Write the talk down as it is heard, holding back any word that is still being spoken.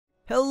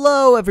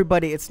Hello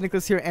everybody, it's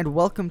Nicholas here and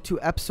welcome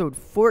to episode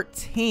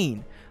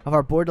 14 of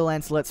our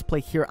Borderlands Let's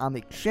Play here on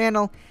the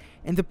channel.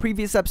 In the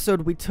previous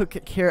episode we took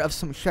care of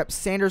some Shep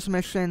Sanders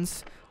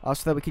missions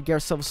so that we could get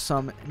ourselves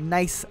some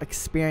nice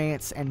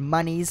experience and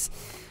monies.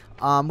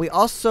 We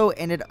also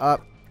ended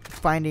up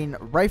finding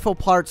rifle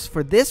parts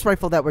for this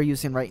rifle that we're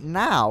using right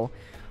now,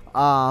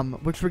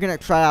 which we're going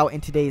to try out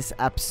in today's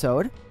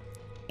episode.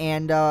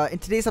 And in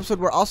today's episode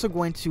we're also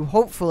going to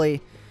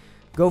hopefully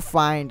go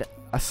find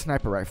a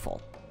sniper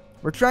rifle.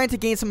 We're trying to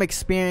gain some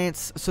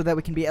experience so that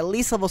we can be at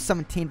least level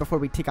 17 before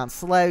we take on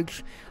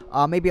Sledge.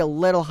 Maybe a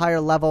little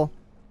higher level.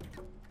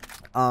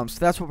 So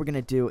that's what we're going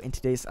to do in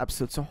today's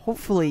episode. So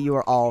hopefully you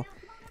are all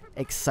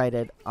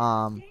excited.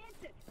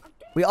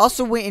 We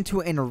also went into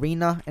an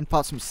arena and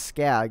fought some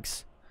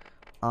skags.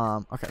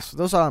 Okay, so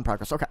those are all in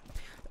progress. Okay.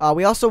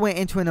 We also went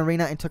into an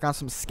arena and took on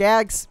some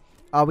skags.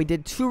 We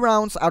did 2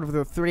 rounds out of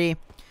the 3.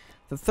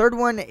 The third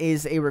one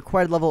is a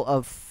required level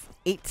of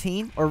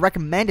 18. Or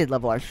recommended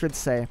level, I should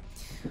say.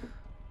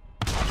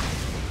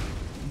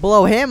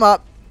 Blow him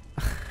up.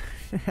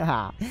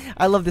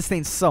 I love this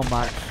thing so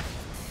much.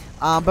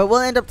 But we'll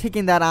end up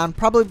taking that on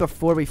probably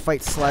before we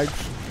fight Sledge.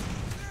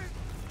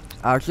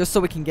 Just so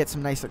we can get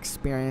some nice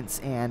experience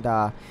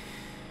and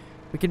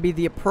we can be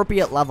the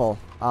appropriate level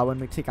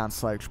when we take on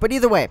Sledge. But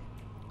either way,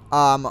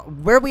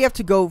 where we have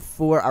to go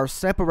for our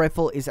sniper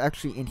rifle is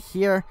actually in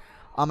here.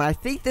 And I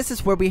think this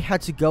is where we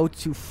had to go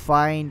to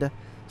find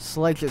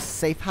Sledge's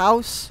safe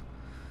house.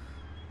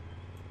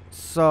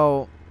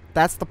 So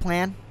that's the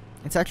plan.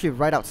 It's actually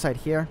right outside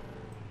here.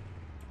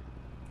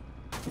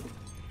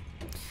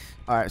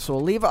 Alright, so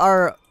we'll leave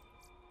our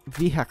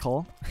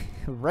vehicle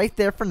right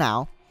there for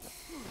now.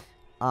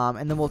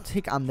 And then we'll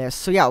take on this.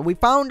 So yeah, we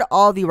found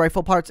all the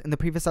rifle parts in the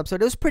previous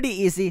episode. It was pretty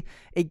easy.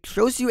 It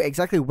shows you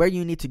exactly where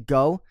you need to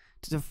go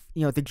to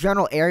the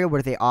general area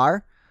where they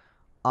are.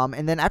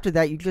 And then after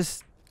that,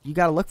 you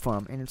gotta look for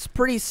them. And it's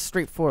pretty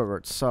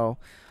straightforward. So,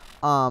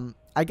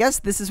 I guess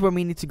this is where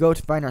we need to go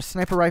to find our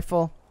sniper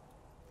rifle.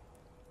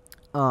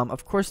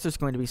 Of course there's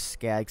going to be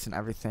skags and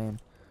everything.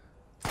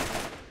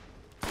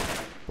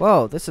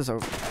 Whoa, this is a...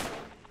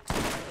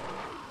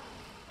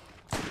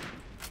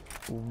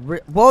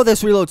 Whoa,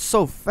 this reloads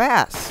so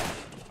fast.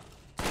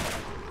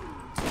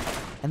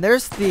 And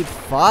there's the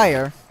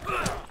fire.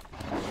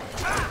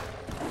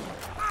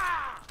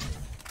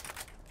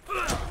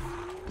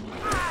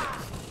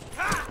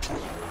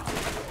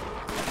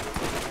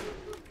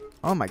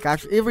 Oh my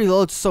gosh, it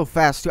reloads so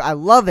fast too. I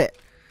love it.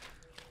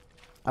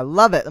 I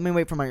love it. Let me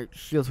wait for my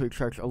shield to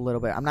recharge a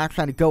little bit. I'm not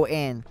trying to go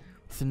in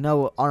with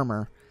no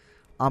armor.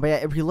 But yeah,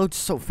 it reloads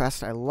so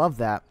fast. I love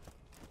that.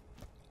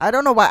 I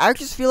don't know why. I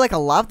just feel like a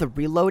lot of the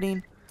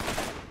reloading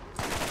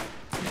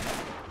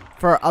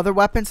for other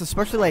weapons,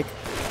 especially like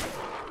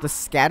the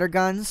scatter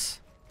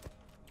guns,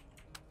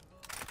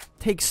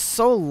 takes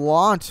so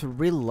long to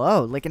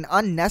reload. Like an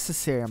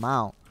unnecessary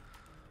amount.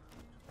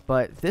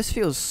 But this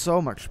feels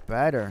so much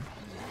better.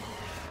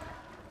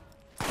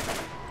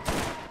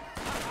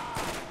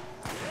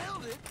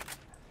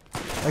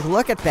 Like,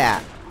 look at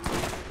that.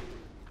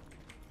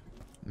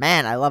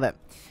 Man, I love it.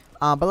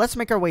 But let's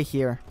make our way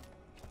here.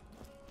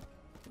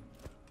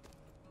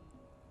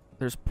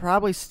 There's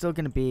probably still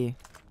going to be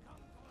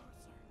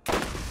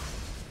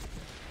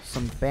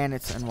some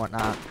bandits and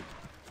whatnot.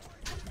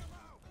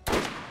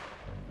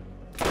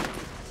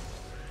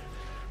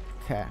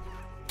 Okay.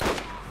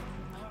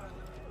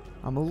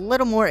 I'm a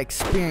little more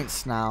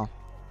experienced now.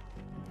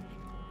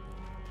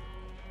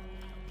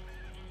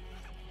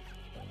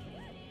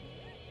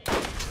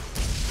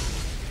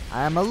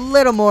 I am a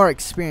little more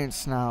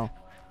experienced now.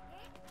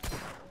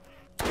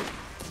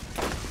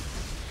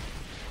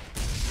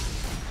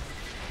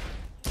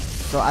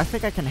 So I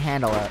think I can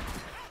handle it.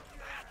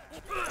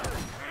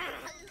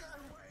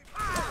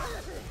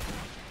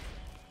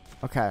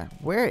 Okay,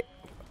 where?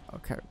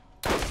 Okay,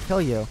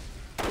 kill you.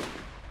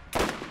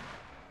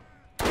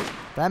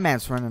 That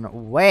man's running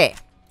away.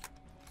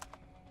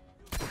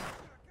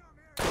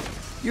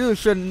 You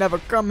should never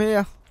come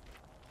here.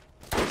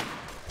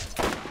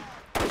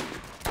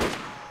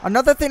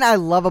 Another thing I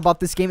love about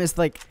this game is,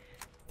 like,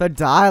 the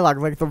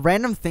dialogue. Like, the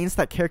random things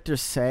that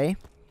characters say.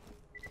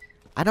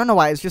 I don't know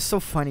why. It's just so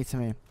funny to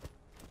me.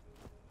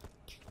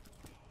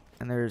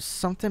 And there's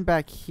something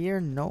back here.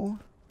 No.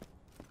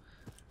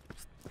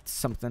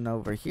 Something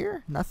over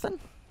here. Nothing.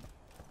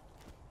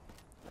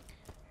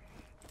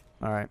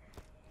 Alright.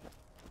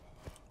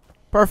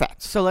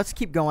 Perfect. So, let's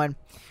keep going.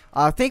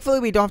 Thankfully,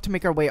 we don't have to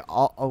make our way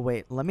all... Oh,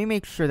 wait. Let me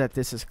make sure that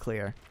this is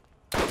clear.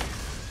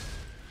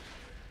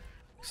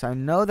 So I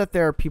know that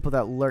there are people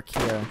that lurk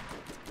here.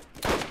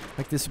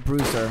 Like this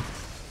bruiser.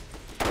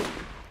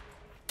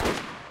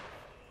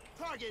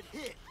 Target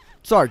hit.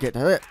 Target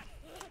hit.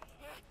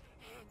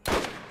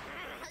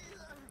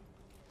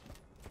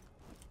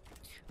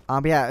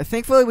 Yeah,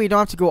 thankfully we don't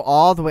have to go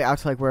all the way out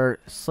to like where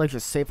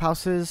Sledge's safe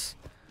house is.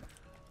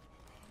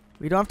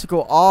 We don't have to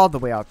go all the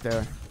way out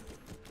there.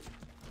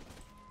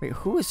 Wait,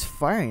 who is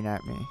firing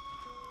at me?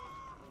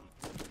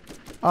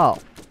 Oh.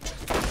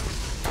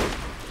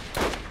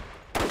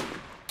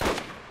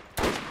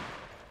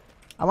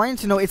 I want you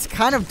to know it's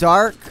kind of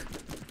dark.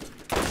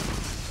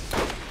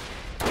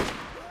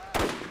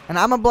 And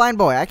I'm a blind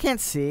boy. I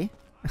can't see.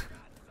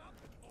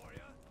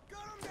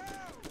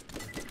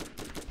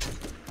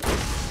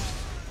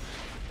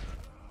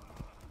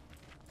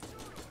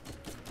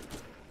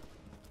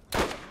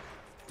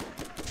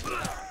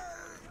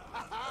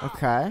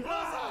 Okay.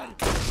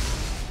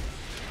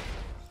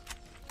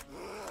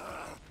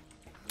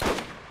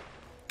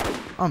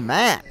 Oh,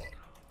 man.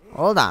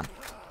 Hold on.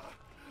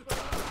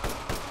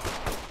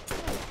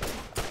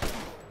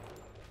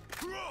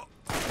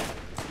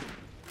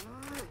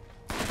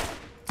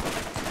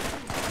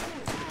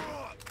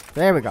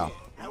 There we go.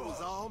 That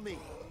was all me.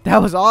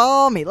 That was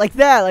all me. Like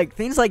that. Like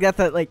things like that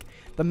that like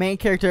the main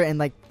character and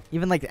like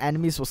even like the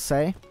enemies will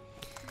say.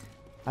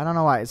 I don't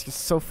know why. It's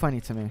just so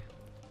funny to me.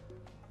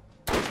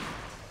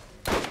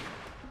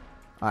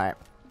 Alright.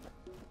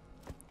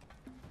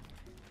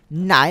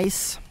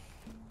 Nice.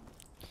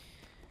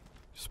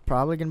 There's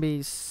probably gonna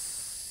be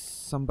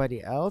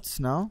somebody else,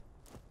 no?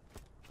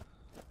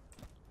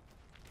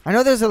 I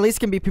know there's at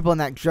least gonna be people in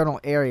that general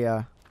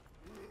area.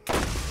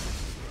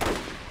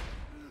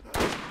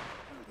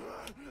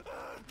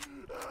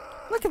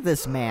 Look at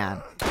this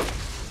man.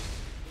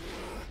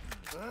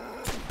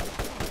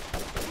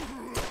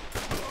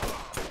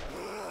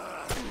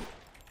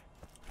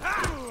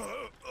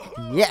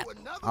 Yeah.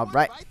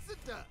 Alright.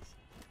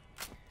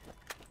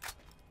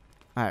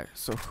 Alright,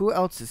 so who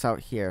else is out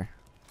here?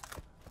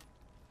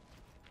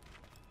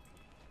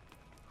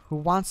 Who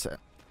wants it?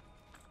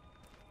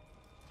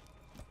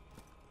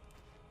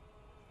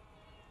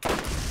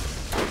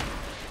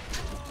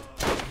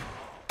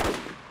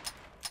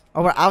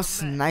 Oh, we're out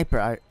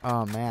sniper.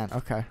 Oh man,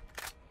 okay.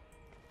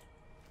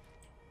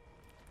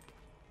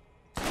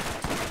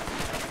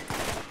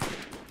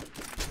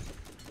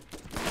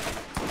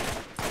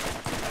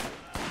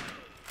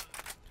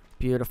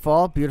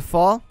 Beautiful,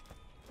 beautiful.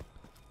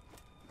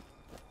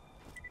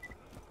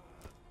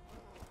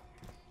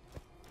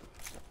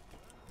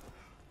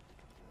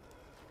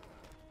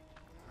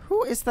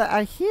 Who is that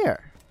I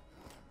hear?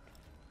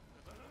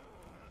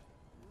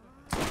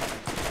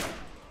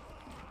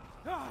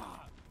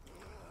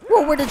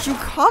 Whoa, where did you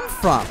come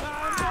from?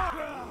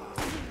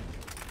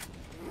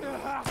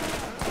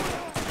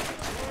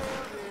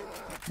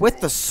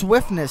 With the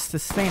swiftness,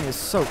 this thing is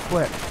so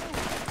quick.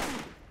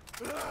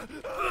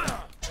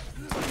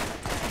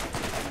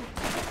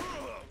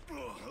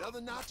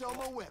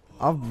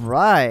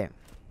 Alright.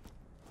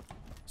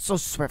 So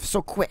swift,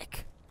 so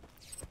quick.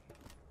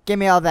 Give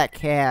me all that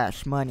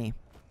cash, money.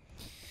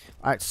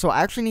 Alright, so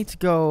I actually need to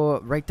go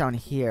right down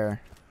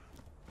here.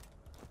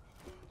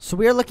 So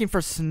we are looking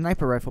for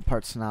sniper rifle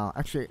parts now.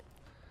 Actually,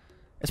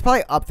 it's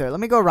probably up there. Let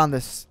me go around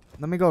this.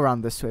 Let me go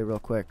around this way real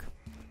quick.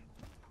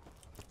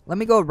 Let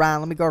me go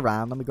around. Let me go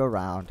around. Let me go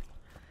around.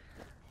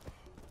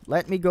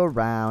 Let me go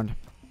around.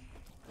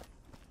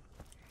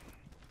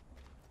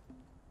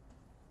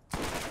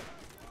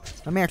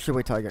 Let me actually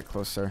wait till I get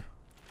closer.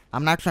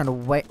 I'm not trying to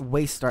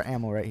waste our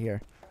ammo right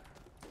here.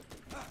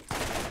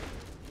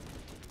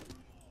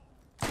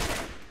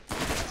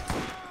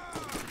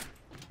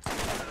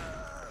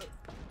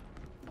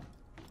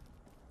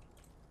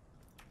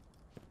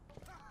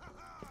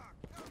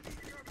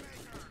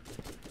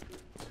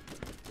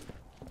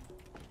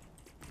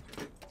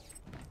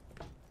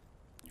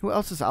 Who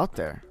else is out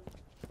there?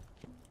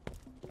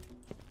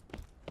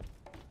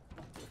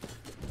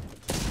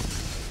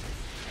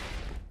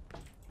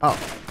 Oh.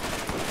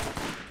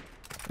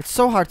 It's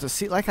so hard to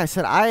see. Like I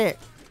said, I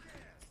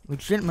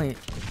legitimately...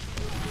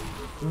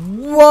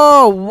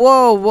 Whoa,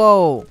 whoa,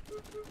 whoa.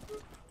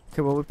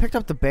 Okay, well, we picked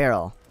up the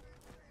barrel.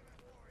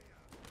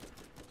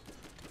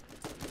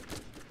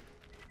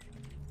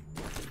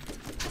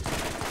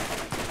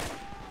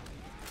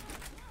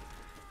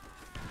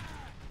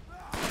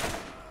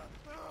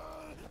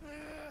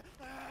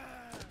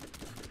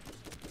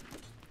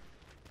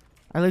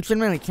 I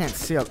legitimately can't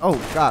see up. Oh,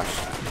 gosh.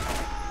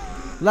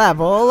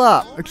 Level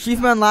up.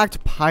 Achievement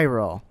unlocked,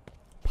 Pyro.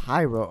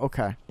 Pyro,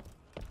 okay.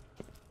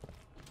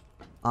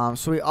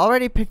 So we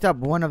already picked up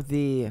one of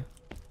the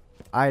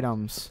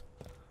items.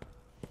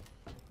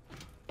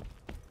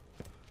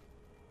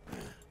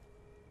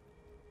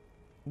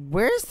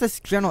 Where's this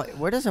general?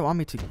 Where does it want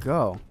me to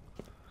go?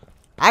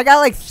 I got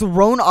like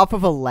thrown off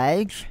of a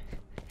ledge.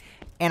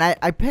 And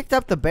I picked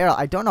up the barrel.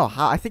 I don't know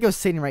how. I think it was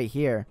sitting right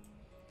here.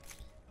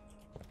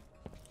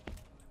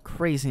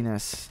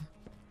 Craziness.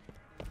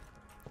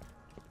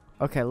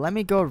 Okay, let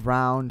me go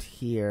around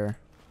here.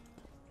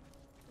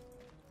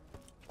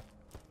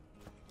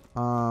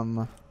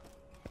 So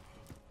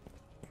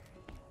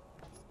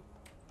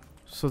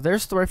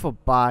there's the rifle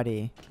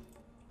body.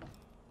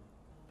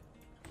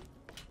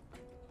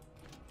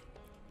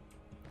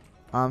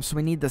 So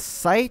we need the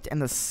sight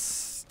and the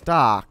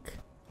stock.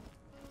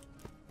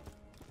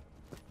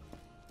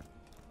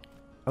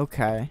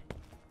 Okay.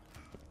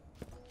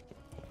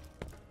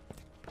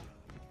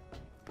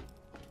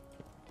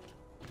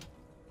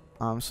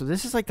 So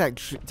this is like that.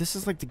 This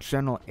is like the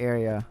general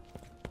area.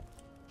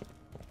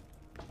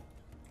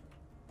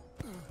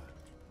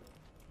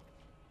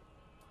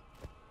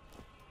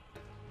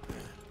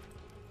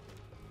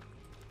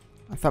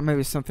 I thought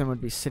maybe something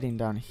would be sitting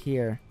down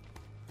here.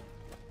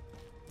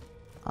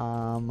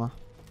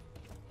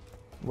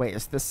 Wait,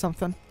 is this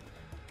something?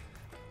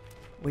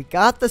 We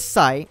got the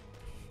site.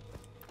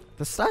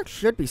 The site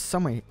should be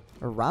somewhere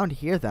around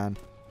here then.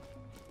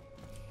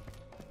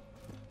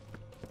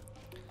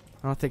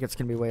 I don't think it's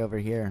gonna be way over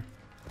here.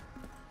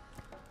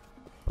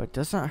 But it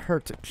doesn't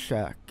hurt to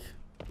check.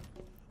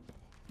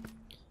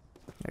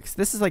 Next,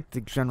 this is like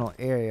the general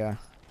area.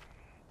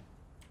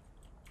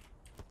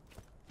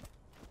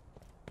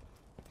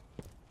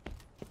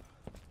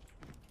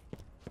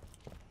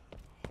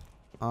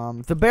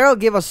 The barrel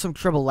gave us some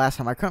trouble last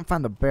time. I couldn't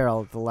find the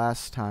barrel the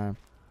last time.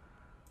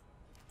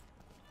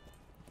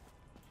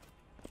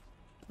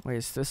 Wait,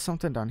 is this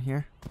something down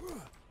here?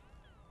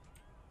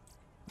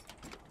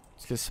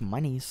 It's just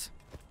monies.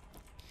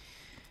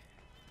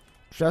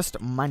 Just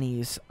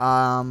monies.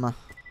 Where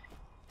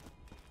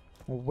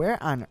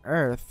on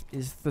earth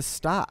is the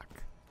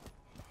stock?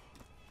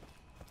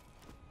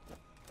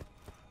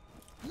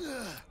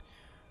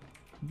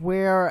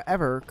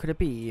 Wherever could it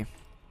be?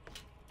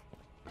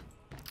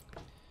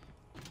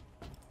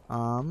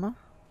 I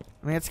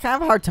mean, it's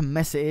kind of hard to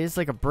miss it. It is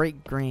like a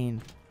bright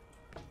green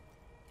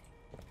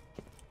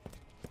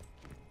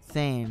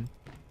thing.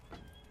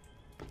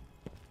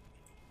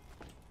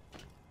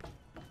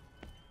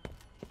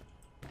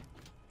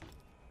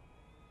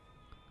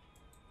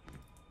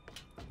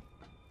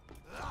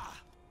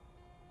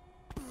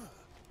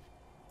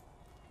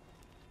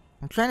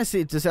 I'm trying to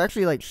see. Does it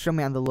actually like show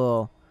me on the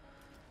little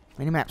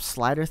minimap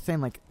slider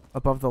thing, like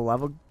above the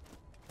level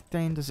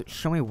thing? Does it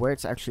show me where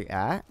it's actually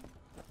at?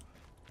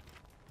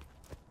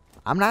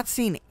 I'm not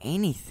seeing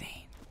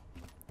anything.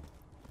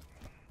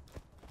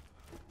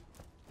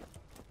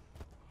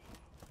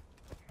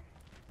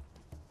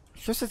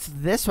 It's just it's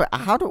this way.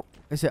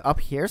 Is it up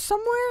here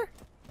somewhere?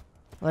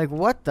 Like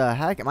what the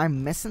heck? Am I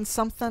missing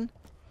something?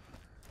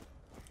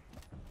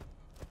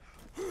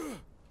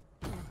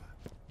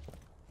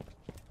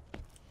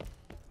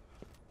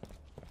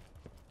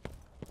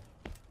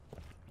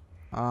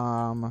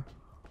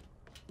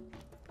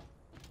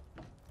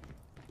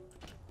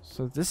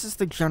 So this is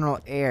the general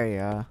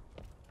area.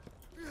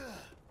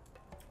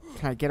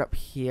 Can I get up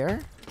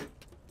here?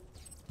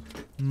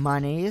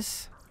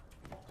 Monies.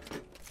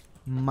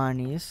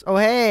 Monies. Oh,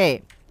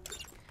 hey!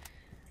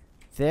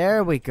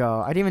 There we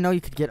go. I didn't even know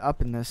you could get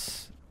up in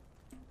this,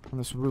 on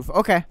this roof.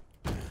 Okay.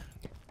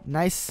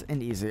 Nice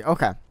and easy.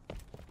 Okay.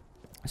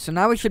 So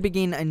now we should be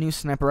getting a new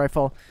sniper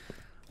rifle.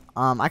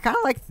 I kind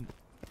of like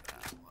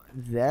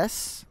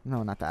this.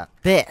 No, not that.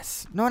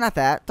 This. No, not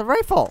that. The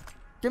rifle.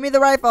 Give me the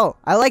rifle.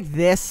 I like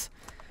this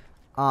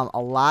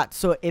a lot.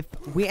 So if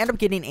we end up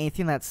getting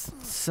anything that's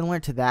similar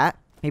to that,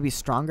 maybe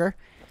stronger,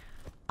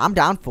 I'm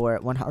down for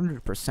it.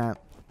 100%.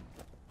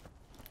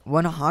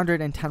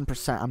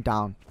 110%. I'm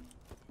down.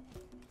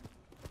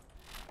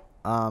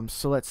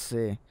 So let's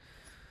see.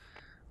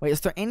 Wait,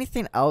 is there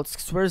anything else?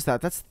 'Cause where is that?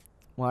 That's,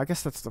 well, I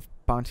guess that's the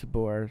bounty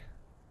board.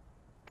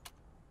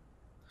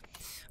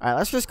 Alright,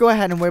 let's just go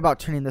ahead and worry about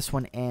turning this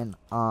one in.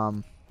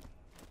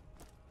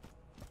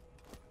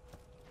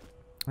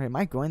 Wait, am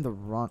I going the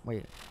wrong...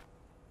 Wait.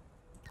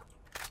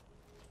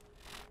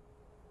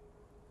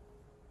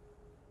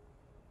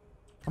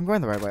 I'm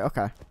going the right way,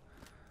 okay.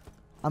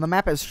 On the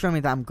map, it's showing me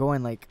that I'm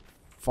going, like,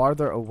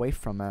 farther away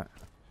from it.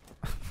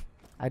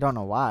 I don't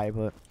know why,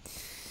 but...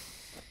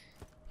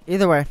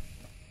 Either way.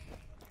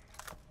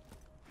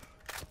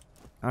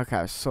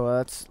 Okay, so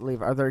let's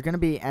leave. Are there going to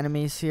be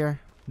enemies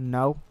here?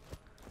 No.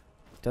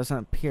 Doesn't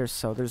appear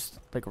so. There's,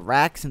 like,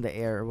 racks in the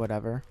air or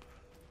whatever.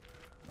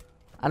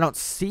 I don't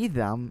see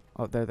them.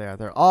 Oh, there they are.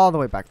 They're all the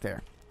way back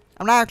there.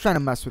 I'm not trying to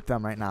mess with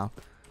them right now.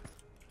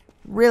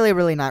 Really,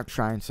 really not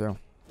trying to.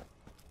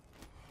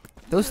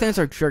 Those things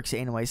are jerks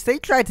anyways. They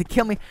tried to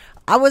kill me.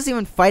 I wasn't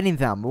even fighting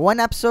them. One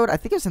episode, I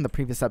think it was in the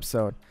previous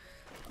episode.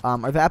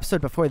 Or the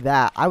episode before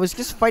that. I was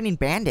just fighting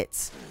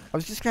bandits. I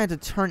was just trying to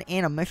turn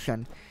in a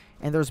mission.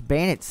 And there's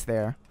bandits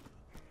there.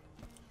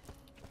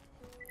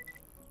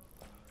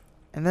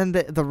 And then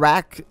the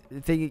rack,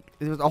 there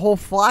was a whole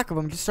flock of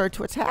them just started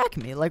to attack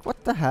me. Like,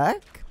 what the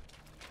heck?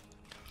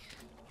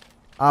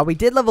 We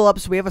did level up,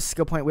 so we have a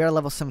skill point. We are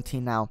level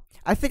 17 now.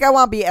 I think I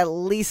want to be at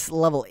least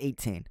level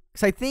 18.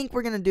 Because I think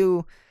we're going to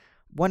do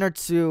one or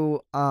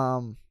two,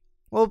 well,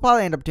 we'll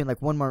probably end up doing,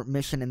 like, one more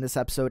mission in this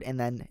episode. And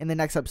then in the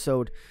next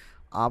episode,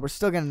 we're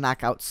still going to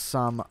knock out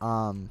some,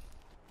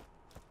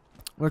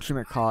 what you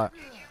might call it?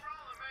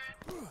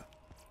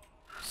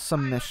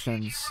 Some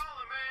missions.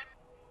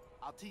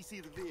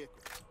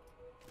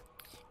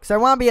 Because I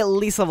want to be at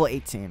least level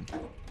 18.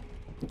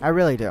 I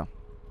really do.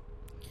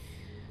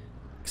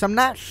 Because I'm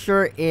not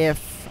sure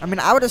if... I mean,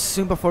 I would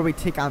assume before we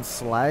take on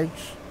Sledge,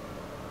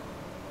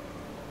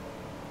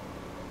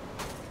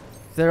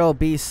 there'll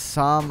be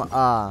some,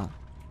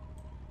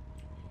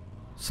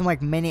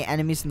 like, mini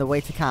enemies in the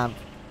way to kind of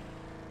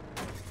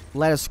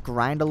let us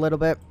grind a little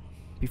bit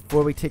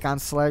before we take on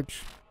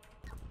Sledge.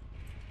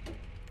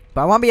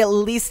 But I want to be at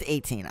least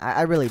 18.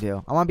 I really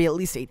do. I want to be at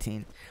least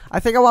 18. I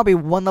think I want to be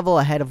one level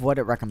ahead of what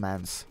it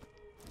recommends.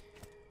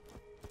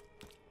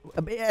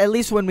 At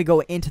least when we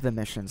go into the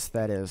missions,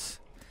 that is.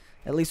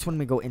 At least when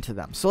we go into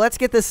them. So let's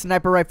get this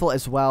sniper rifle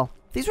as well.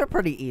 These were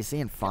pretty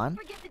easy and fun.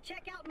 Don't forget to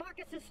check out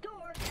Marcus's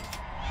store.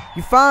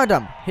 You found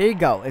him. Here you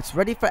go. It's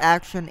ready for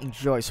action.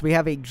 Enjoy. So we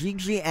have a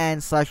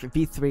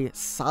GGN/V3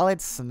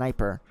 solid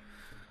sniper.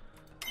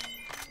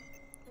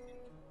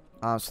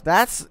 So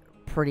that's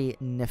pretty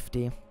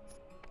nifty.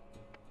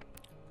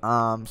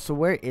 So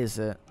where is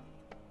it?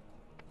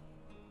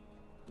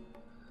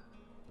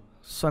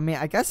 So, I mean,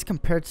 I guess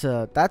compared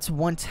to... That's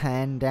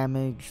 110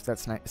 damage.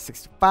 That's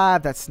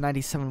 65. That's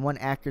 97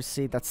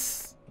 accuracy.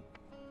 That's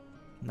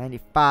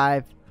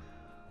 95.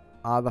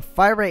 The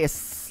fire rate is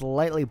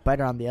slightly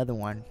better on the other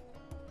one.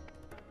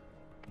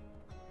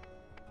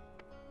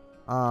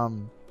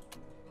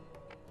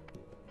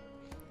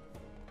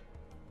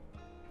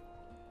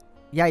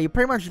 Yeah, you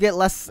pretty much get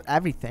less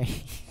everything.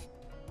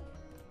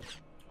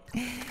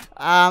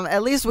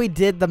 At least we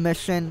did the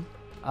mission.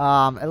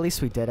 At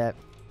least we did it.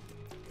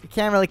 You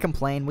can't really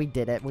complain. We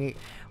did it.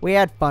 We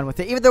had fun with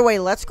it. Either way,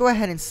 let's go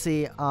ahead and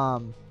see.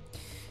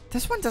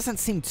 This one doesn't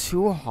seem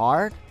too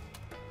hard.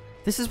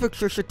 This is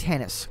Patricia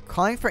Tannis,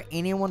 calling for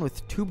anyone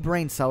with 2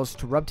 brain cells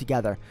to rub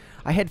together.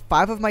 I had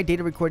 5 of my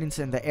data recordings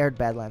in the aired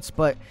Badlands,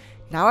 but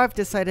now I've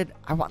decided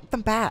I want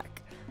them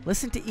back.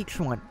 Listen to each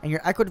one, and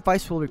your Echo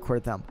device will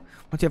record them.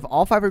 Once you have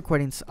all 5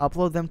 recordings,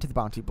 upload them to the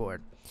bounty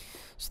board.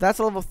 So that's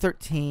a level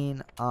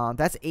 13.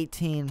 That's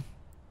 18,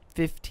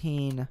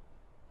 15,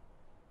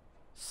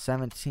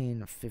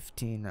 17,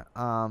 15.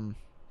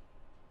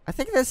 I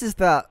think this is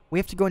the... We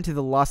have to go into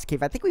the Lost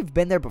Cave. I think we've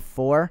been there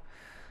before.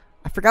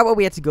 I forgot what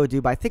we had to go do,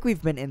 but I think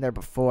we've been in there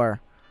before.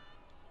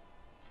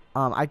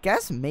 I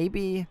guess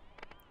maybe...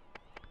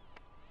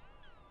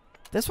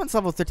 This one's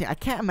level 13. I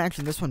can't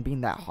imagine this one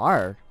being that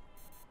hard.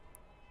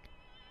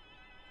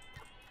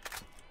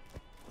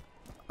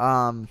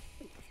 Well,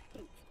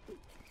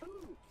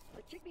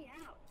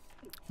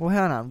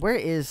 hang on. Where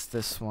is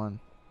this one?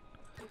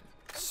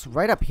 It's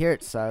right up here,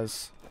 it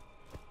says.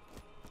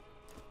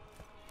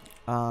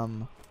 Let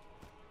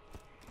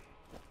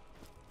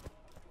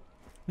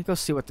me go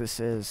see what this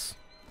is.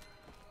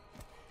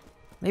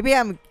 Maybe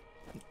I'm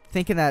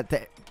thinking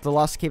that the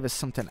Lost Cave is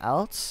something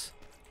else.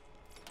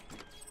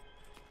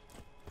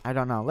 I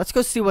don't know. Let's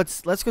go see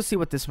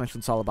what this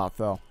mission's all about,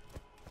 though.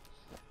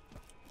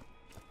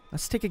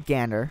 Let's take a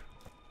gander.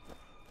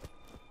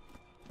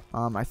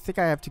 I think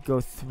I have to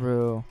go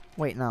through...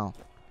 Wait, no.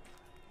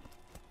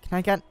 Can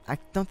I get... I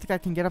don't think I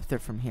can get up there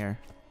from here.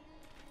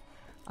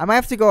 I might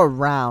have to go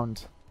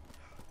around.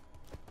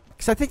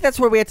 Because I think that's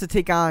where we had to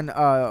take on,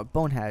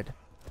 Bonehead.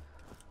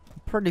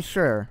 I'm pretty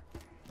sure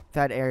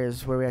that area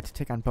is where we had to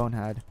take on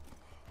Bonehead.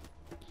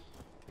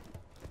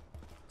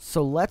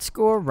 So let's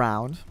go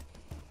around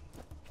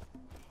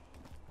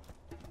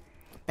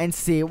and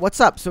see what's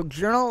up. So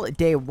journal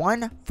day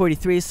 1,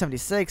 43,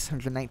 76,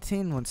 119,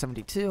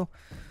 172.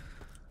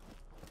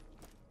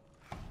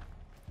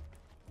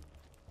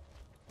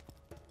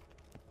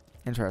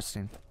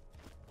 Interesting.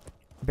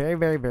 Very,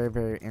 very, very,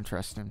 very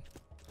interesting.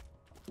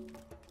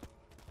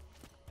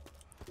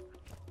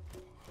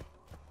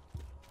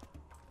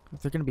 Are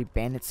there gonna be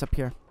bandits up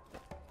here?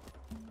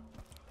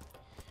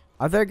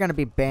 Are there gonna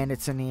be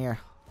bandits in here?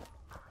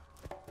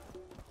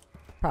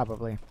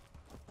 Probably.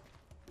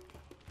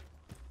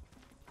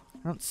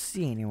 I don't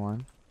see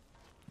anyone.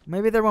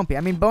 Maybe there won't be.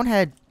 I mean,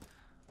 Bonehead...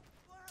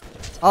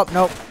 Oh,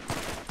 nope.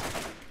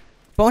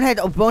 Bonehead...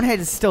 Oh, Bonehead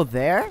is still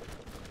there?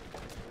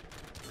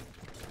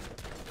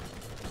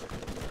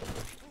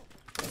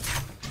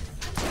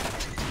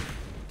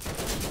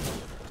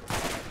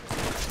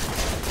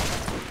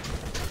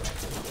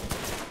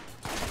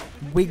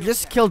 We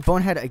just killed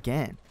Bonehead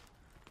again.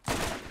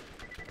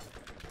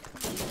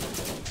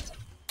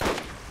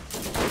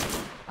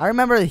 I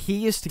remember he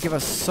used to give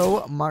us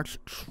so much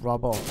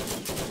trouble.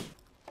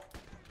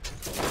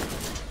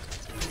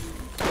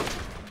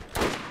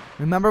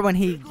 Remember when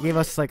he gave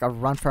us like a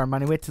run for our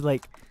money? We had to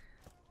like...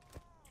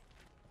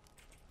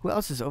 Who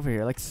else is over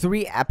here? Like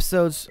 3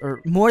 episodes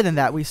or more than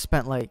that we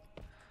spent like...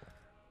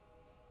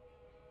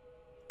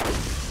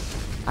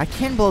 I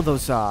can blow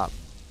those up.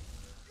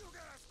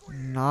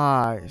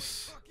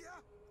 Nice.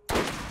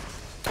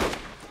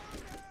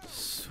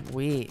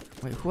 Sweet.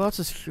 Wait, who else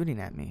is shooting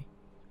at me?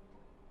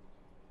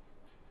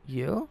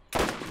 You?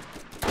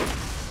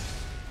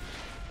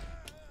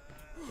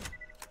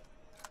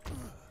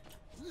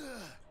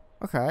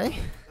 Okay.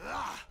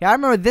 Yeah, I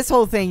remember this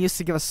whole thing used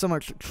to give us so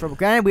much trouble.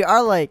 Granted, we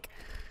are like,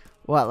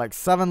 what, like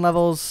 7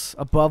 levels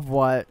above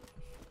what?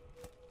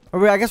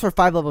 Or I guess we're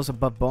 5 levels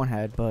above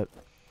Bonehead, but...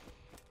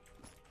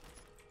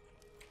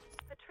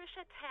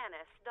 Patricia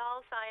Tannis,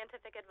 Doll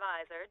Scientific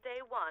Advisor,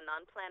 Day 1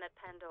 on planet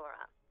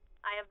Pandora.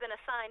 I have been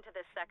assigned to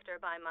this sector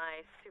by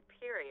my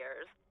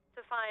superiors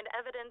to find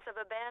evidence of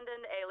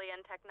abandoned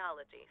alien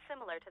technology,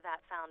 similar to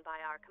that found by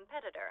our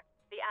competitor,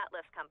 the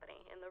Atlas Company,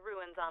 in the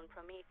ruins on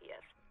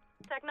Prometheus.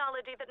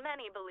 Technology that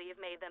many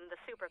believe made them the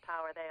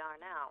superpower they are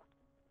now.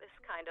 This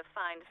kind of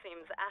find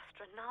seems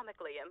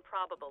astronomically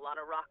improbable on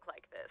a rock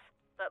like this,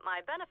 but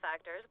my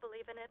benefactors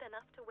believe in it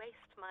enough to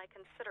waste my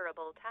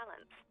considerable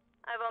talents.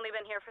 I've only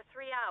been here for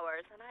 3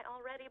 hours, and I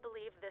already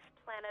believe this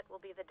planet will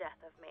be the death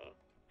of me.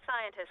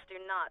 Scientists do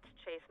not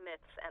chase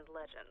myths and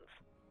legends.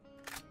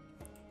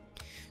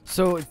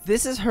 So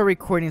this is her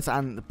recordings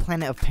on the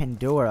planet of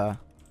Pandora.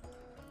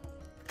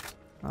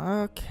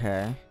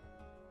 Okay.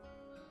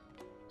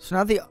 So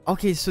now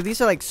okay, so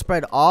these are like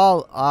spread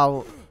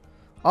all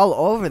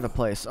over the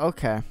place.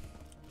 Okay.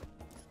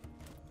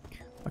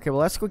 Okay, well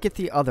let's go get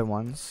the other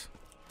ones.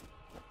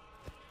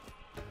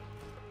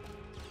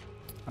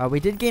 We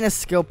did gain a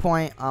skill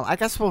point. I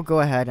guess we'll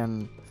go ahead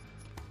and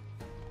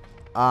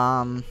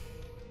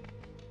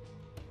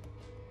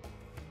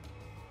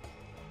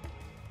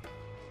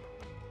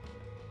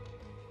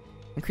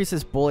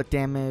increases bullet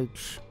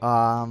damage.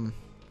 I'm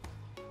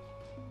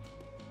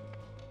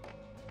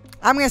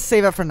gonna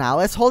save it for now.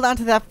 Let's hold on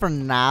to that for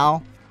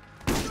now.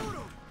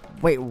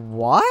 Wait,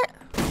 what?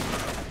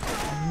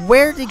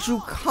 Where did you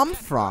come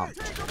from?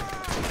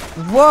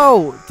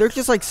 Whoa, they're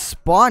just like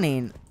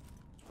spawning.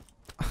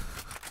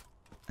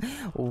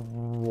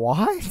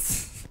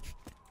 What?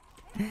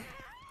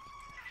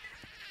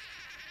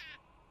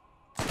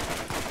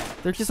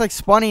 They're just like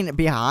spawning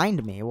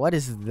behind me. What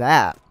is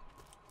that?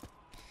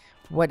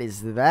 What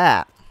is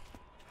that?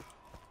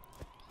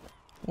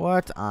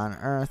 What on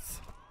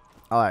earth?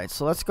 Alright,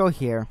 so let's go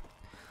here.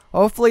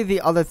 Hopefully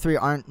the other three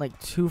aren't like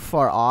too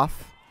far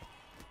off.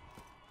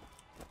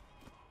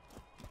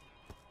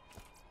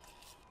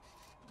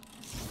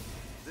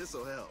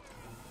 This'll help.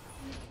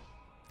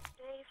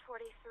 Day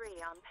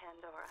 43 on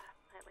Pandora.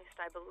 At least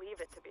I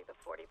believe it to be the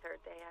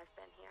 43rd day I've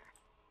been here.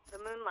 The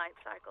moonlight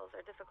cycles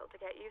are difficult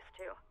to get used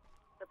to.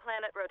 The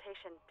planet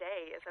rotation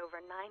day is over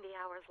 90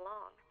 hours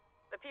long.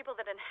 The people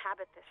that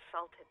inhabit this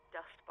salted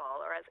dust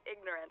ball are as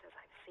ignorant as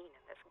I've seen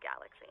in this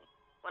galaxy.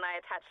 When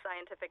I attach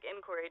scientific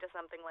inquiry to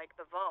something like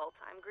the vault,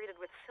 I'm greeted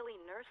with silly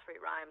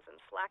nursery rhymes and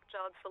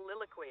slack-jawed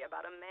soliloquy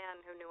about a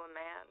man who knew a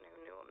man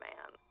who knew a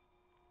man.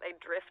 They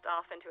drift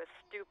off into a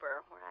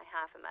stupor where I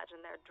half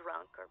imagine they're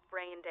drunk or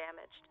brain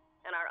damaged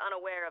and are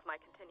unaware of my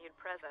continued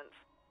presence.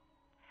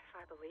 If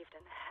I believed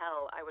in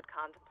hell, I would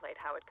contemplate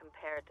how it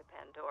compared to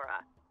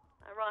Pandora.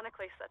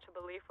 Ironically, such a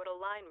belief would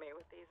align me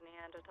with these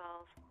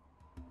Neanderthals.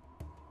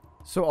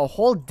 So a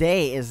whole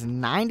day is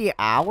 90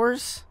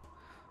 hours?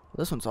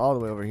 This one's all the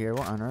way over here.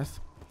 What on earth?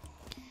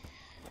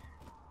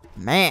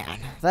 Man,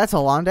 that's a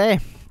long day.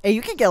 Hey,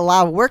 you can get a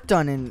lot of work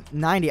done in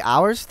 90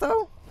 hours,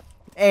 though.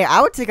 Hey,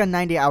 I would take a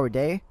 90-hour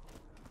day.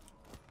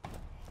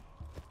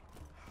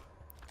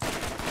 You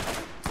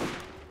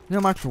know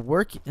how much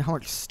work, how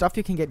much stuff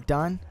you can get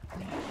done?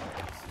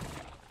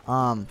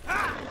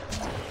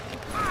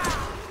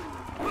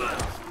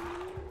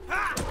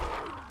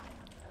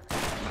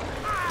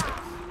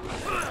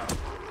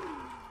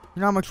 You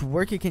know how much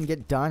work you can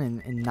get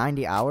done in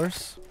 90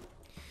 hours?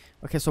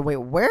 Okay, so wait,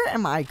 where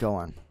am I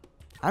going?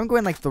 I'm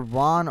going like the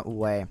wrong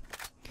way.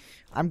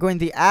 I'm going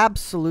the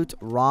absolute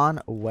wrong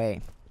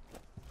way.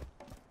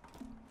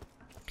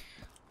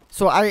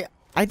 So I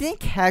didn't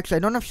catch, I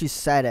don't know if she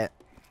said it.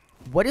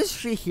 What is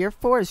she here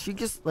for? Is she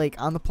just like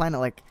on the planet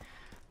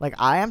like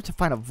I am to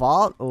find a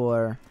vault,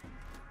 or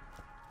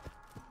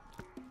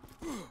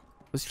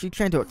was she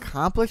trying to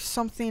accomplish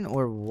something,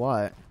 or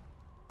what?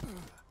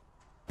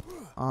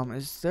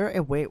 Is there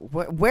a way?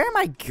 Where am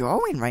I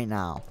going right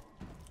now?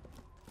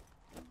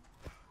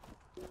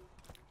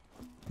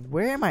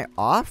 Where am I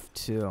off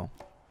to?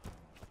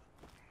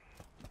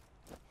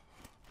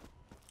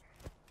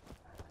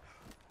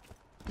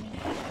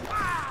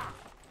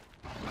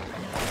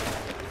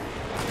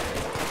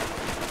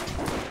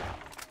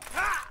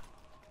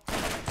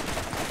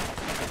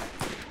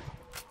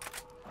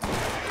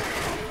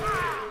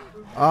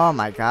 Oh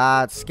my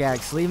god,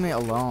 Skags, leave me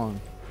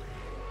alone.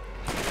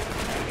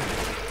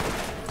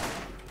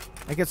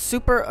 Like, it's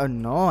super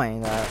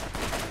annoying that...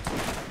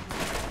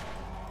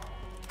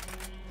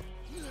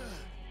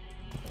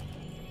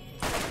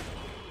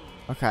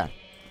 Okay.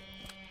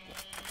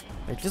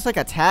 They just, like,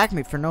 attack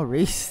me for no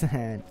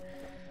reason.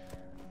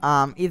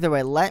 Either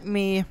way, let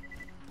me...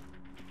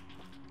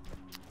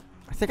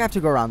 I think I have to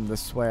go around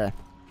this way.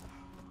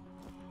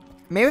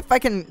 Maybe if I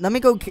can... Let me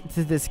go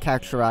to this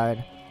catch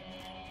ride.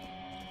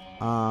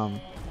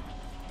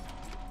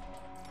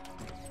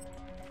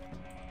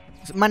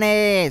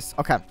 Monies!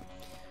 Okay.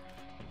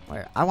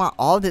 Wait, I want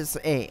all this.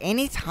 Hey,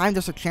 anytime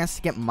there's a chance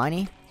to get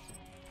money,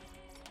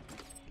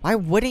 why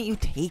wouldn't you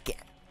take it?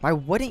 Why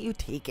wouldn't you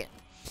take it?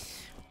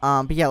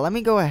 But yeah, let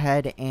me go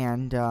ahead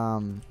and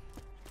I'm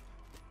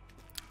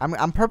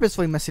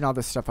purposefully missing all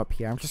this stuff up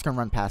here. I'm just gonna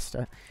run past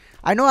it.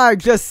 I know I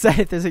just said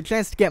if there's a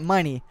chance to get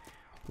money,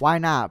 why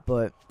not?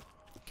 But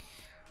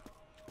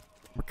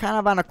we're kind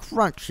of on a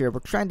crunch here.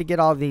 We're trying to get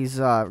all these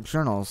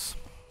journals.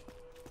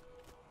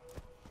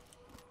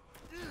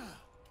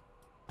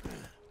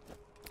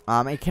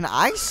 And can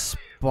I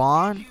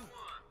spawn?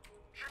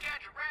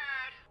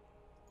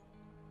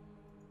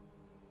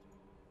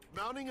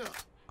 Mounting up.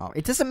 Oh,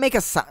 it doesn't make a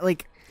sound.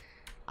 Like,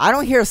 I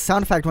don't hear a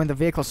sound effect when the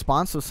vehicle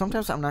spawns, so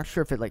sometimes I'm not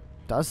sure if it like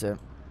does it.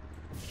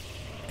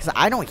 Because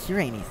I don't hear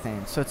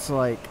anything, so it's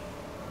like,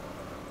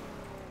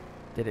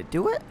 did it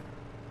do it?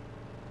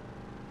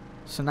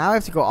 So now I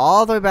have to go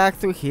all the way back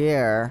through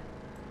here.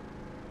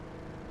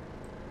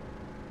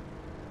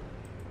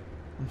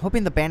 I'm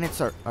hoping the bandits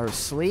are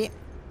asleep.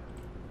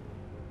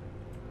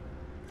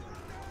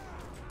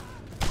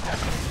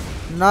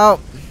 Nope.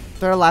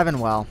 They're alive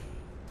and well.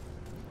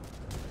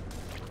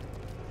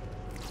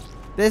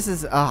 This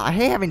is... I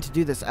hate having to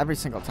do this every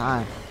single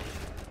time.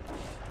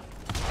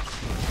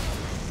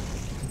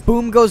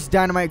 Boom goes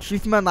dynamite.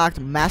 Achievement unlocked.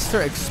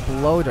 Master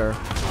Exploder.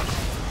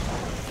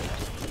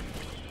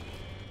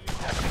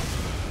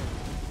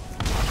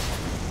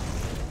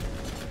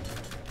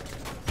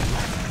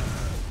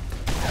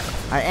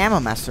 I am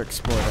a Master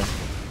Exploder.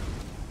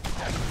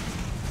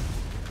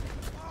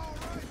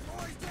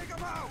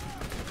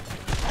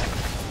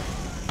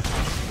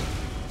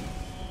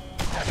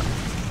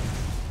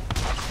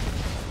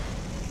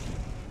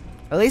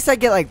 At least I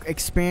get like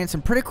experience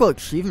and pretty cool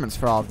achievements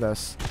for all of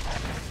this.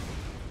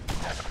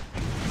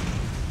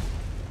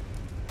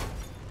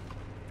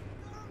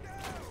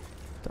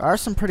 There are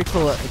some pretty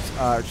cool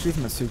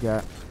achievements you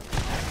get.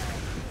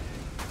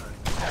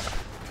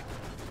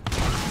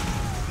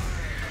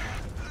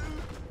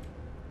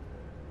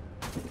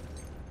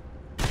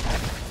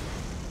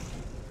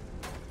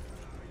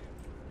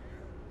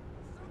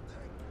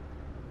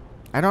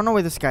 I don't know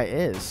where this guy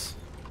is.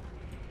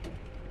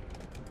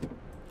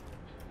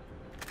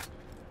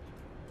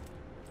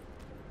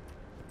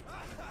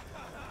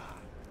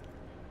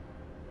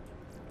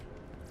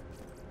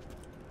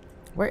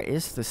 Where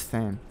is this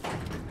thing?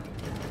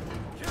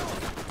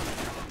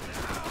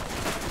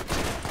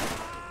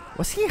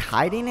 Was he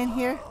hiding in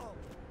here?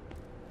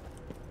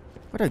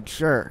 What a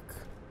jerk.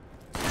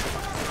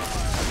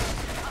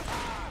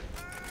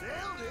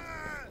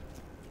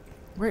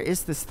 Where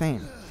is this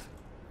thing?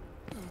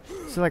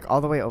 Is it like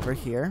all the way over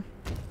here?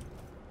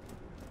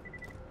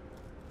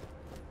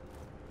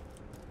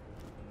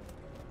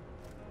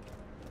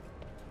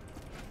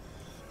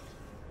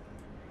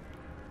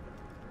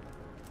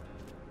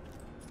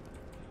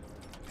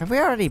 Have we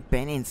already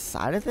been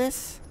inside of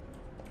this?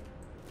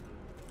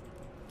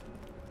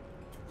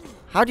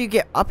 How do you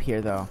get up here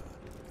though?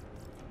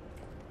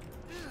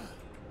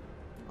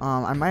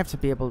 I might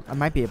be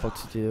able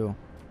to do.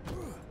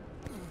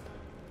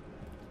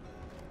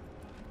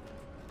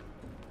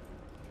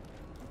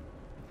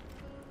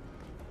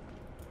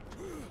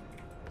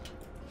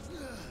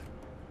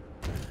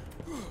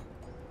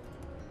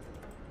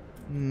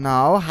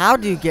 No, how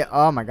do you get?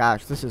 Oh my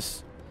gosh,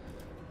 this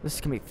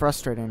can be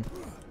frustrating.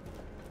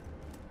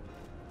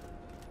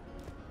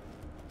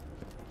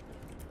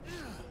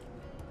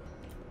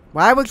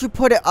 Why would you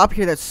put it up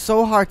here? That's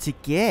so hard to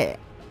get.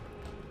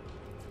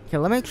 Okay,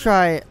 let me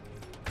try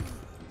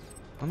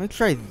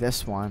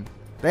this one.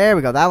 There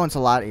we go. That one's a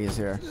lot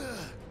easier.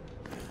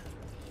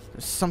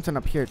 There's something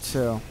up here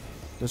too.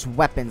 There's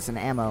weapons and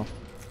ammo.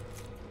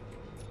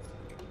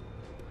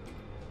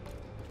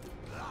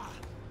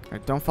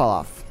 Alright, don't fall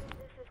off.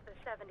 This is the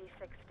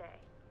 76th day.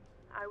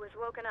 I was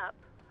woken up,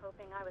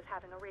 hoping I was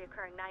having a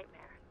reoccurring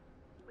nightmare.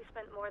 We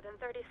spent more than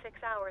 36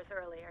 hours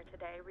earlier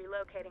today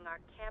relocating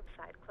our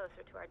campsite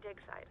closer to our dig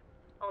site,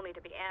 only to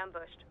be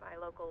ambushed by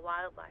local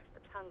wildlife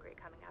that's hungry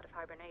coming out of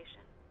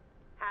hibernation.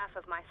 Half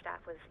of my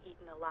staff was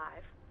eaten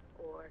alive,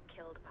 or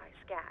killed by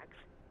skags.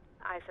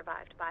 I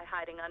survived by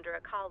hiding under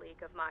a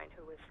colleague of mine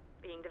who was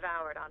being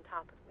devoured on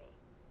top of me.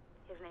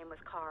 His name was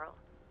Carl.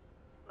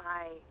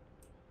 My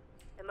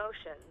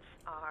emotions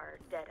are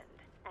deadened,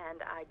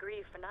 and I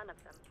grieve for none of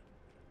them.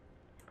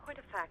 In point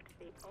of fact,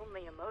 the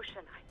only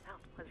emotion I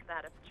felt was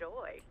that of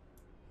joy.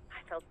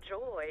 I felt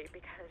joy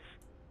because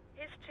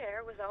his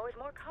chair was always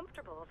more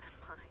comfortable than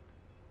mine.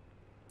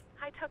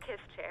 I took his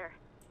chair,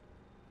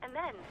 and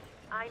then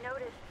I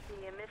noticed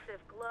the emissive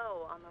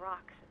glow on the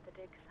rocks at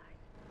the dig site.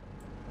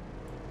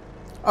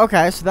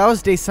 Okay, so that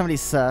was day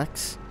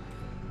 76.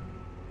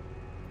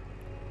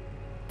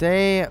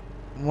 Day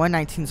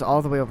 119 is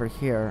all the way over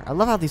here. I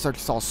love how these are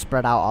just all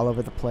spread out all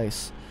over the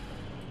place.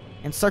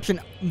 In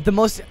the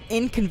most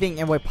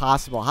inconvenient way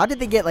possible. How did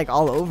they get like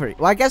all over it?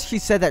 Well, I guess she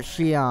said that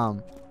she I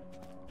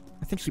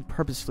think she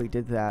purposefully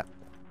did that.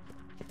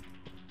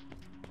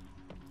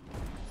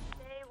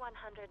 Day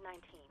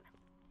 119.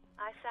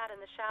 I sat in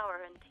the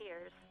shower in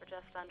tears for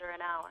just under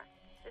an hour.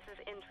 This is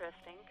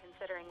interesting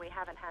considering we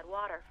haven't had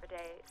water for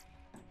days.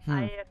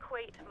 I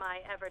equate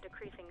my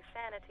ever-decreasing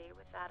sanity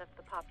with that of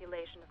the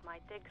population of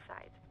my dig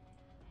site.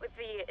 With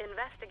the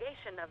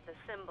investigation of the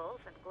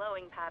symbols and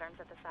glowing patterns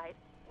at the site,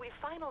 we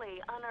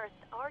finally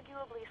unearthed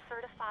arguably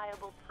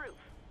certifiable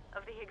proof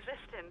of the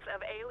existence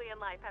of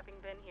alien life having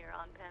been here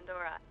on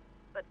Pandora.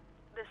 But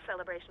this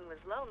celebration was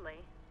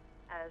lonely,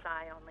 as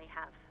I only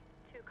have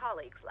 2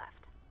 colleagues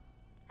left.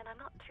 And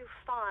I'm not too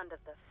fond of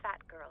the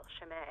fat girl,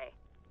 Shimei.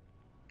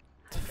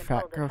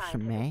 Fat girl,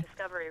 Shimei?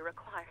 Discovery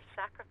requires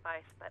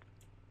sacrifice, but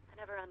I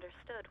never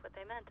understood what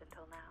they meant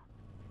until now.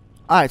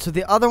 Alright, so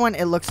the other one,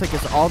 it looks like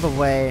it's all the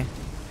way...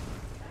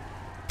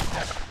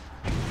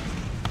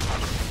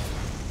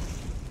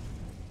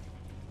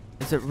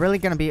 Is it really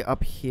going to be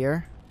up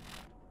here?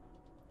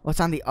 Well, it's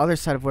on the other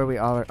side of where we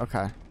are.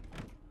 Okay.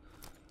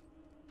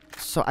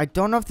 So I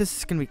don't know if this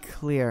is going to be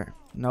clear.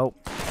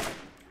 Nope.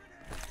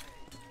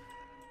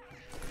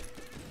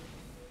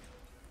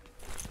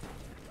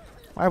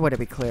 Why would it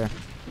be clear?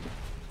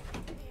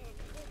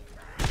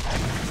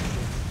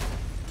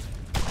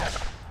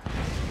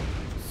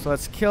 So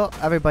let's kill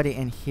everybody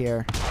in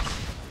here.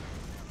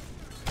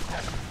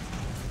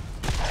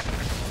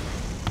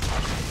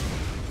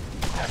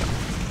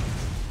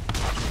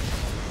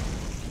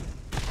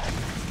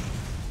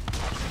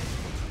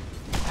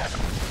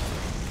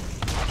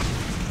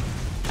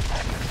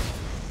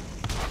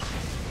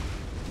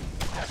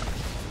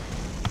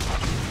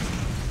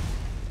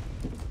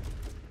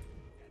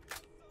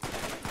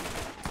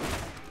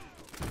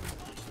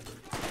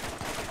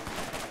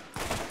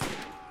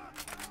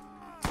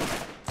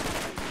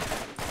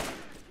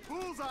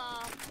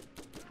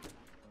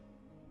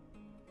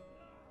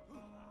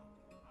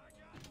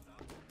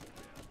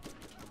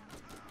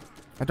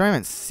 I don't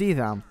even see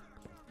them.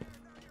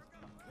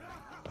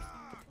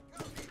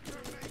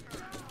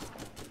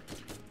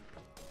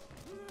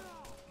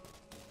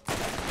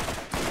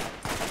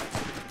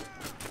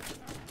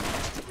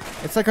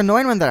 It's like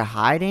annoying when they're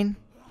hiding.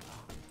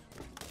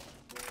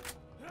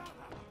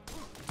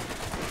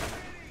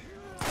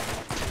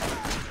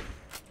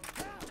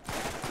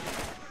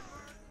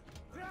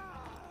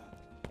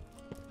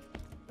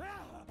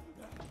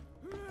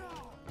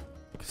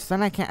 Cause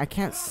then I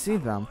can't see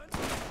them.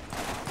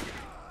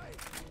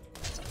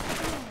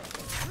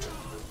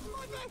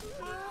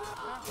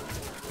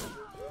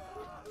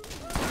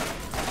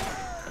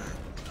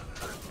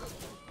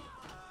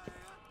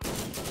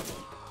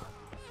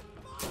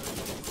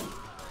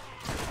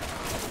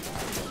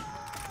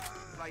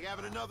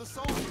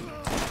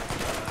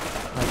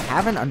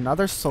 Having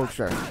another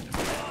soldier.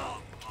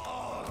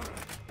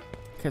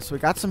 Okay, so we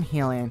got some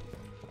healing.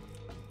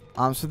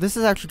 So this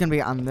is actually gonna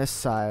be on this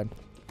side.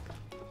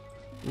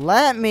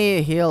 Let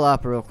me heal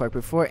up real quick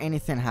before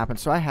anything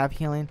happens. So I have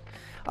healing.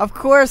 Of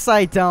course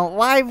I don't.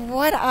 Why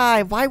would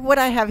I? Why would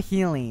I have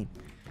healing?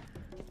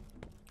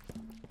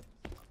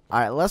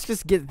 Alright, let's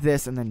just get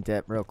this and then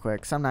dip real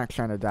quick. So I'm not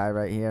trying to die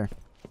right here.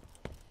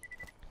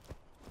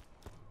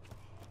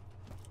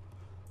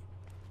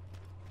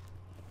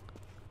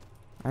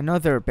 I know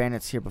there were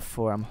bandits here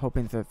before. I'm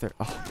hoping that they're...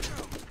 Oh,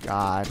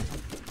 God.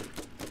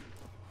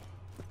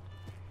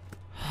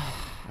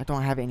 I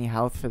don't have any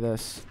health for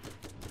this.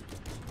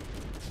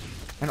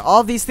 And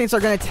all these things are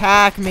going to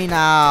attack me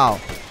now.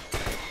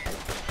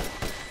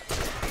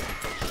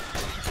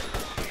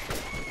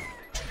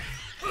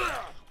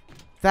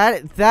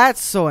 That's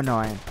so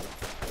annoying.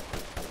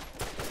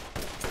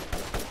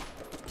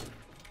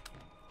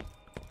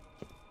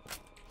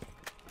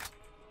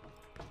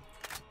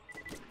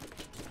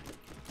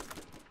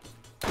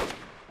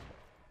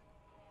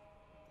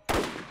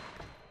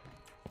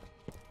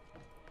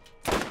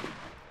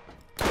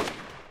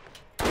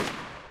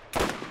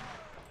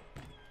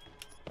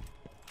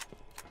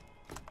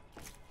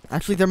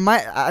 Actually, there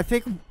might... I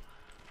think... I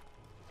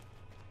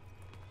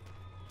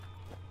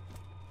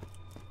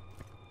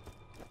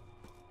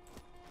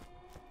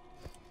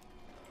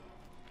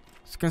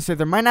was gonna say,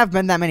 there might not have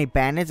been that many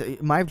bandits.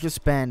 It might have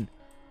just been...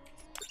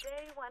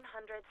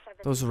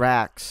 those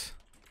racks.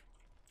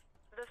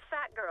 The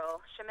fat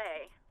girl,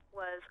 Shimei,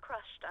 was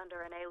crushed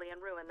under an alien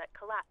ruin that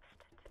collapsed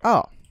today.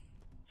 Oh.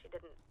 She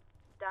didn't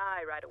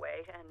die right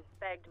away and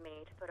begged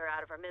me to put her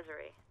out of her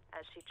misery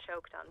as she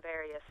choked on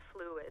various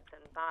fluids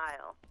and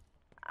bile.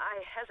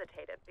 I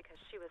hesitated because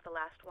she was the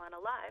last one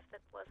alive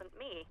that wasn't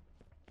me.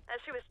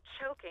 As she was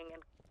choking and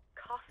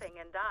coughing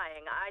and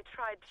dying, I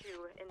tried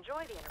to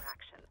enjoy the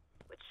interaction,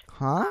 which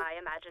I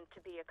imagined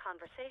to be a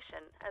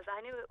conversation, as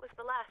I knew it was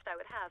the last I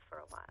would have for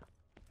a while.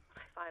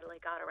 I finally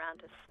got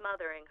around to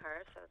smothering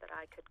her so that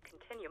I could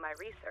continue my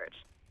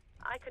research.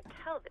 I could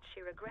tell that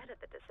she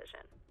regretted the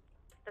decision.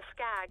 The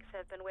Skags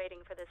have been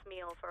waiting for this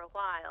meal for a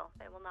while.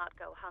 They will not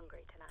go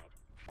hungry tonight.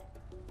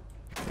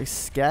 The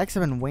Skags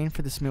have been waiting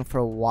for this meal for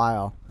a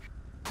while.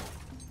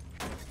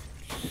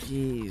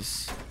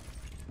 Jeez.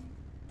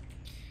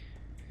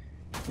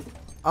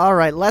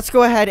 Alright, let's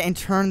go ahead and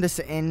turn this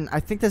in. I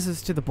think this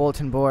is to the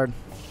bulletin board.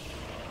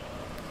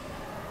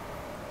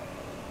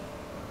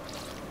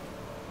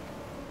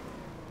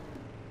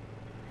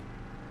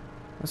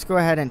 Let's go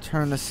ahead and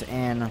turn this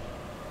in.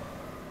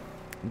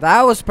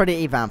 That was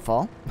pretty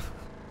eventful,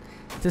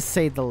 to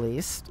say the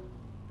least.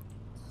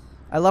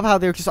 I love how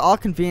they're just all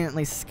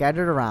conveniently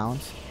scattered around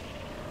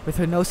with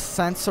no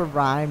sense or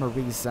rhyme or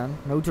reason,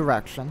 no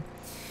direction.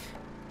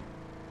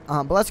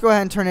 But let's go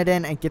ahead and turn it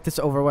in and get this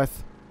over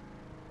with.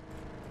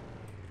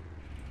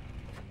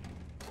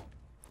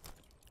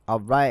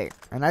 Alright,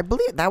 and I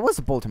believe that was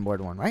a bulletin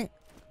board one, right?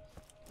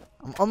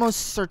 I'm almost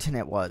certain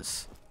it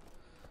was.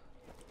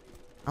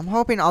 I'm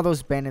hoping all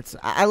those bandits...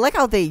 I like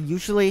how they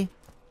usually...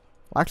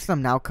 Watch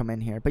them now come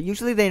in here, but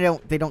usually they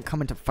don't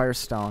come into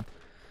Firestone.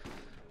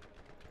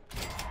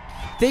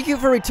 Thank you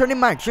for returning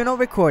my journal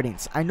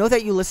recordings. I know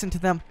that you listened to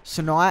them,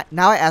 so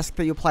now I ask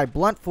that you apply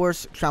blunt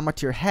force trauma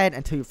to your head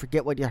until you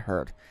forget what you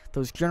heard.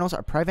 Those journals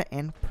are private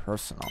and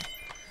personal.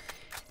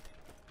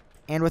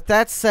 And with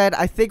that said,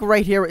 I think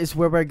right here is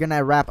where we're going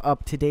to wrap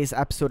up today's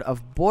episode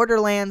of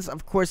Borderlands.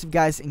 Of course, if you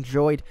guys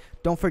enjoyed,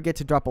 don't forget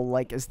to drop a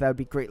like, as that would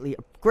be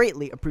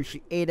greatly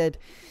appreciated.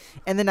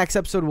 And the next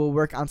episode, we'll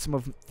work on some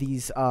of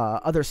these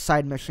other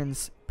side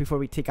missions before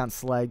we take on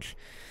Sledge.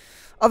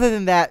 Other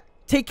than that,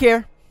 take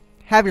care,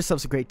 have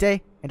yourselves a great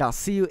day, and I'll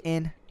see you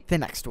in the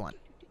next one.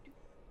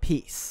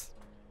 Peace.